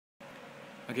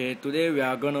Okay, today we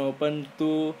are gonna open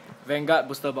 2 Vanguard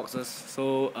booster boxes.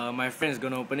 So my friend is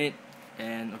gonna open it,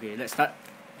 and okay, let's start.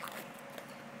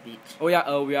 Oh yeah,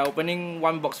 we are opening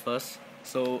 1 box first.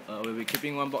 So we'll be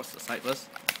keeping 1 box aside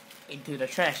first. Into the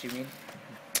trash, you mean?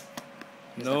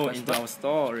 No, into our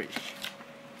storage.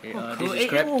 Okay, cool. this is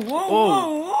crap.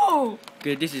 Whoa.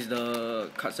 Okay, this is the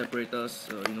card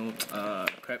separators.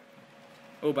 Crap.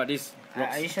 Oh, but this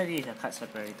rocks. Are you sure this is a card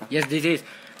separator? Yes, this is.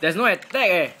 There's no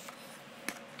attack eh.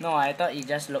 No, I thought it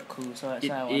just looked cool, so I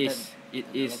wanted It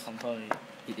to is. confirm it.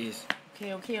 It is.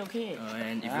 Okay.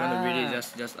 And if you want to read it,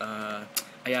 just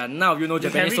yeah, now you know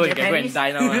Japanese, so you can go and Japanese?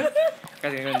 die now.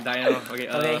 Guys can go and die now. Okay,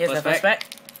 Here's the first pack.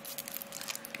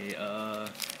 Okay,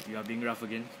 you are being rough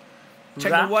again.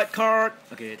 Check the white card.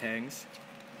 Okay, thanks.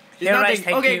 It's Here, nothing.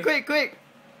 thank Okay, you. quick.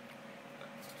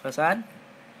 First one.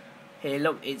 Hey,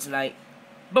 look, it's like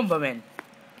Bomberman.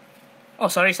 Oh,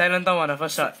 sorry, Silent Tom on the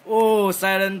first shot. Oh,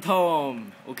 Silent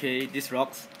Tom. Okay, this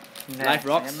rocks. Life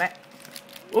rocks.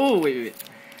 Oh, wait.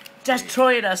 Just throw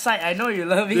it aside. I know you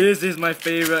love it. This is my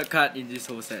favorite card in this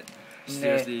whole set.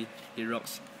 Seriously, it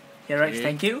rocks. Here, right,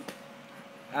 thank you.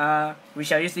 We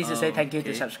shall use this to say thank you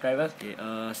to subscribers.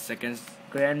 Okay, seconds.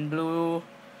 Grand Blue,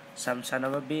 some son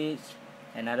of a bitch,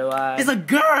 another one. It's a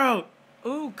girl!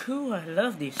 Oh, cool, I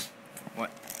love this. What?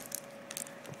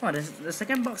 Oh, the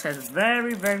second box has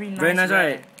very nice. Very nice, rare.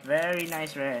 right? Very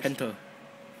nice rare. Enter.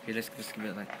 Okay, let's give it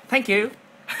a time. Thank you.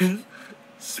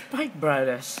 Spike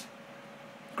Brothers.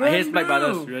 I hate Spike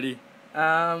Brothers, really.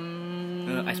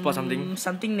 I spot something.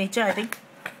 Something nature, I think.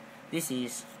 This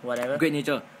is whatever. Great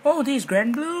nature. Oh, this is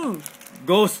Grand Blue.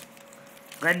 Ghost.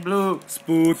 Grand Blue.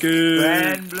 Spooky.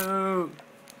 Grand Blue.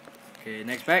 Okay,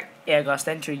 next pack. Yeah, got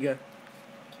stand trigger.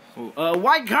 Oh,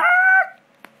 white card!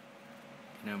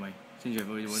 Never mind. Since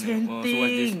you've already won it. Same So what's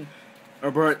this? thing.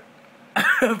 A bird.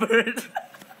 A bird.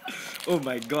 Oh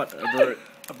my god, a bird.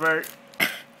 A bird.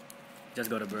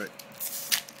 Just got a bird.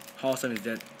 How awesome is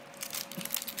that?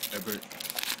 A bird.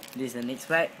 This is the next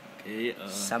pack. Okay,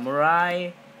 Samurai.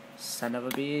 Son of a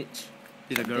bitch.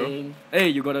 this is a girl. Thing. Hey,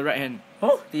 you got the right hand.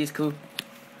 Oh, this is cool.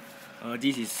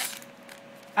 This is...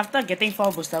 After getting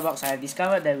 4 booster box, I have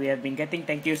discovered that we have been getting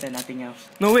thank yous and nothing else.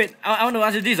 No wait, I want to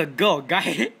ask you, this is a girl or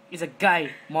guy? It's a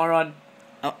guy, moron.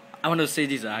 I want to say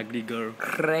this is an ugly girl.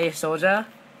 Grey soldier.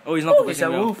 Oh, it's not Oh, focusing it's a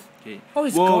well. wolf. Okay. Oh,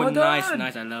 it's Whoa, golden. nice, I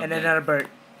love and that. And another bird.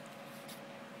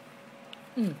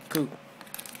 Cool.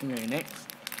 Okay, next.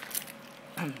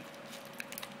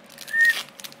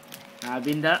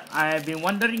 I've been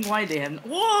wondering why they have.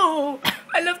 Whoa!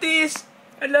 I love this.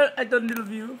 I don't love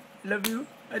you. Love you.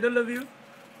 I don't love you.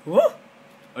 Whoa!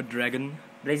 A dragon.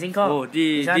 Blazing Call. Oh,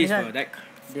 this for a deck.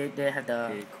 They have the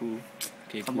Okay, cool.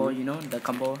 Okay, combo, cool. you know, the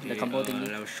combo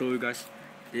thingy. I'll show you guys.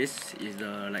 This is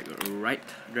the right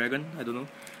dragon. I don't know.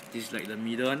 This is like the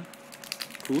middle one.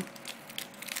 Cool.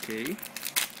 Okay.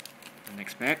 The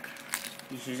next pack.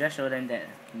 You should just show them that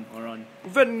moron.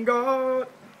 Vanguard.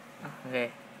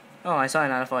 Okay. Oh, I saw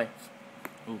another foil.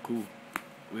 Oh, cool.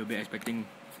 We'll be expecting.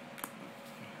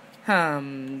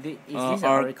 Is this an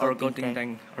Oracle Think tank?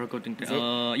 Tank? Oracle Think Tank. Is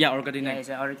it? Yeah, Oracle Think Yeah, Tank. it's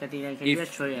an Oracle tank. Can you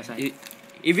just throw it aside?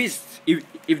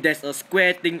 If there's a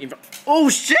square thing in front. Oh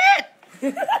shit!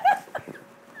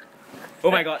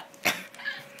 Oh my god.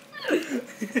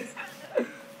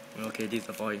 Okay, this is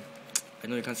the foil. I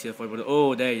know you can't see the foil, but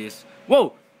oh, there it is.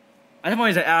 Whoa! I thought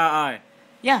it's an RRR.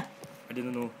 Yeah. I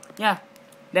didn't know. Yeah.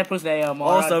 That proves that you're a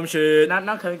moron. Awesome shit.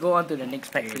 Now can we go on to the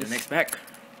next pack, Okay, please? the next pack.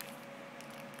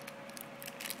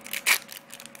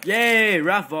 Yay,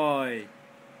 rough boy.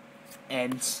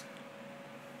 Ants.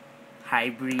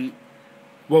 Hybrid.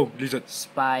 Whoa, lizard.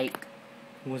 Spike.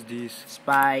 What's this?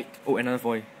 Spike. Oh, another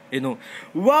foil. No.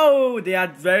 Whoa, they are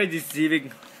very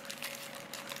deceiving.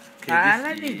 Okay, I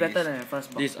like this better than the first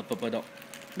box. This is a purple dog.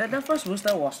 The first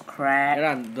booster was crap.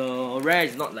 The rare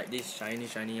is not like this shiny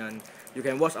one. You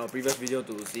can watch our previous video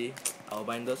to see our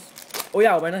binders. Oh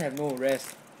yeah, our binders have no rares.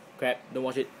 Crap, don't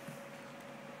watch it.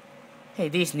 Hey,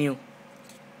 this is new.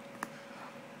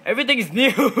 Everything is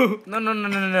new.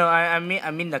 No. I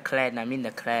mean the clan.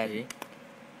 Okay.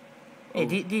 Hey,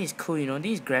 this is cool, you know.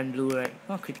 This is Grand Blue, right?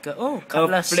 Oh, critical. Oh,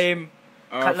 Cutlass. Flame.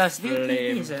 Cutlass.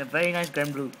 This is a very nice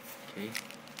Grand Blue. Okay.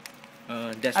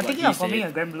 That's I'm what thinking he of forming said.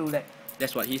 a Grand Blue deck.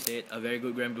 That's what he said. A very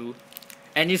good Grand Blue.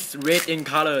 And it's red in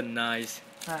color. Nice.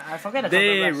 I forget the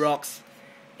They color. rocks.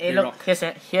 Hey, They look. rock.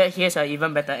 Here's a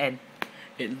even better end.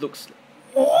 It looks.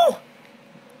 Oh!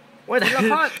 What It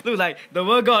look hot. look like the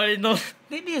world god already knows.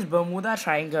 This is Bermuda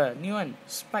Triangle. New one.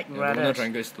 Spike Bermuda Brothers.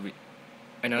 Triangle is stupid.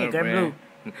 Hey, Another Grand rare. Blue.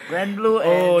 Grand Blue and...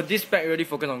 Oh, this pack really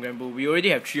focus on Grand Blue. We already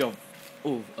have 3 of.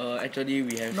 Oh, actually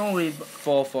we have No, we...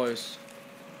 4 foils.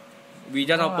 we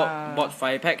just now bought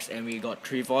 5 packs and we got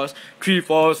 3 foils. 3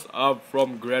 foils are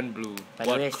from Grand Blue. By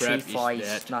the way, What crap 3 foils, is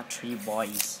that? not 3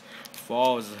 boys.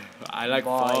 Foils. I like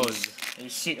foils. Hey,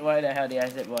 shit, why the hell did I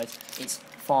say boys? It's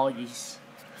foils.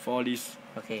 Foils.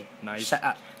 Okay. Nice. Shut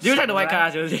up. Do you like the white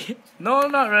Samurai. card, Josie? No,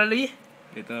 not really.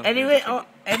 Later. Anyway, all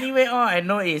I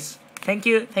know is thank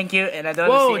you, and I don't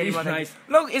Whoa, want to say this anymore. is nice.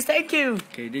 Look, it's thank you.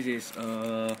 Okay, this is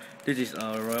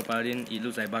Royal Paladin. It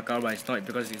looks like Bakar, but it's not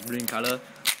because it's green color.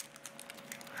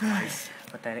 Nice.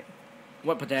 Pathetic.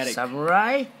 What pathetic?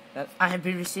 Samurai. I have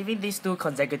been receiving these 2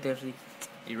 consecutively.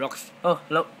 It rocks. Oh,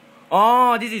 look.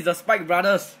 Oh, this is the Spike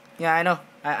Brothers. Yeah, I know.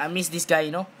 I miss this guy,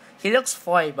 you know. He looks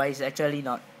foil, but he's actually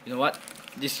not. You know what?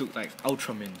 This looks like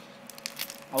Ultraman.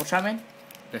 Ultraman?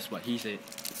 That's what he said.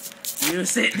 You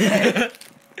said that.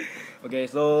 Okay,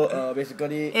 so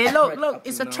basically. Hey, right look, up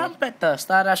it's to a now- trumpeter,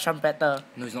 Stardust trumpeter.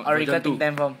 No, it's not. Original Version 2.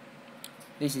 Time Form.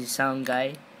 This is some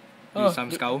guy. This is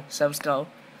some skull. Some skull.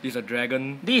 This is a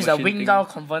dragon. This is a machine winged thing. down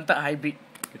converted hybrid.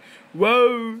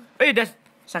 Whoa! Hey, that's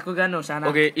Shakugan no Shana.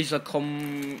 okay. It's a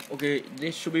Okay,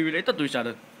 they should be related to each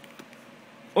other.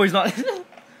 Oh, it's not.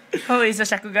 Oh, it's a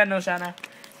Shakugan no Shana.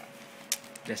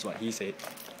 That's what he said.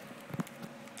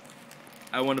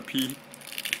 I want to pee.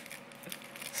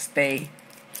 Stay.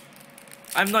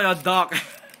 I'm not your dog.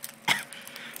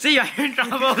 See, you're in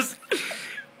troubles.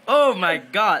 Oh my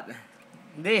god.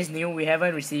 This is new. We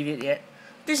haven't received it yet.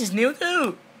 This is new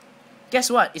too. Guess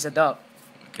what? It's a dog.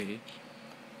 Okay.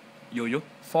 Yo-yo.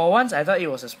 For once, I thought it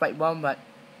was a spike bomb, but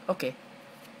okay.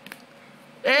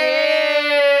 Hey!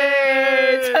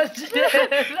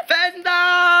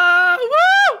 Panda!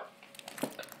 Woo!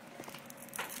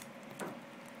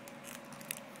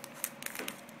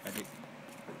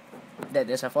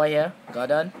 There's a foil here.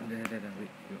 Gordon. Wait.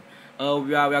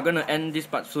 We are gonna end this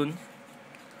part soon.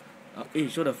 Hey,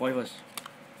 show the foil first.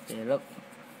 Okay, look.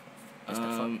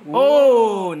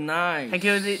 Oh, nice. Thank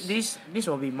you. This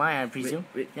will be mine, I presume.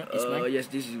 Wait. Yeah, it's mine. Yes,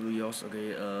 this is yours.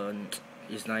 Okay.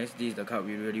 It's nice. This is the card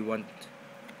we really want.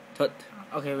 Third.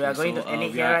 Okay, we are going to end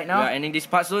it we here are, right now. We are ending this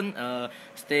part soon.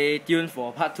 Stay tuned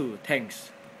for part 2.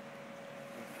 Thanks.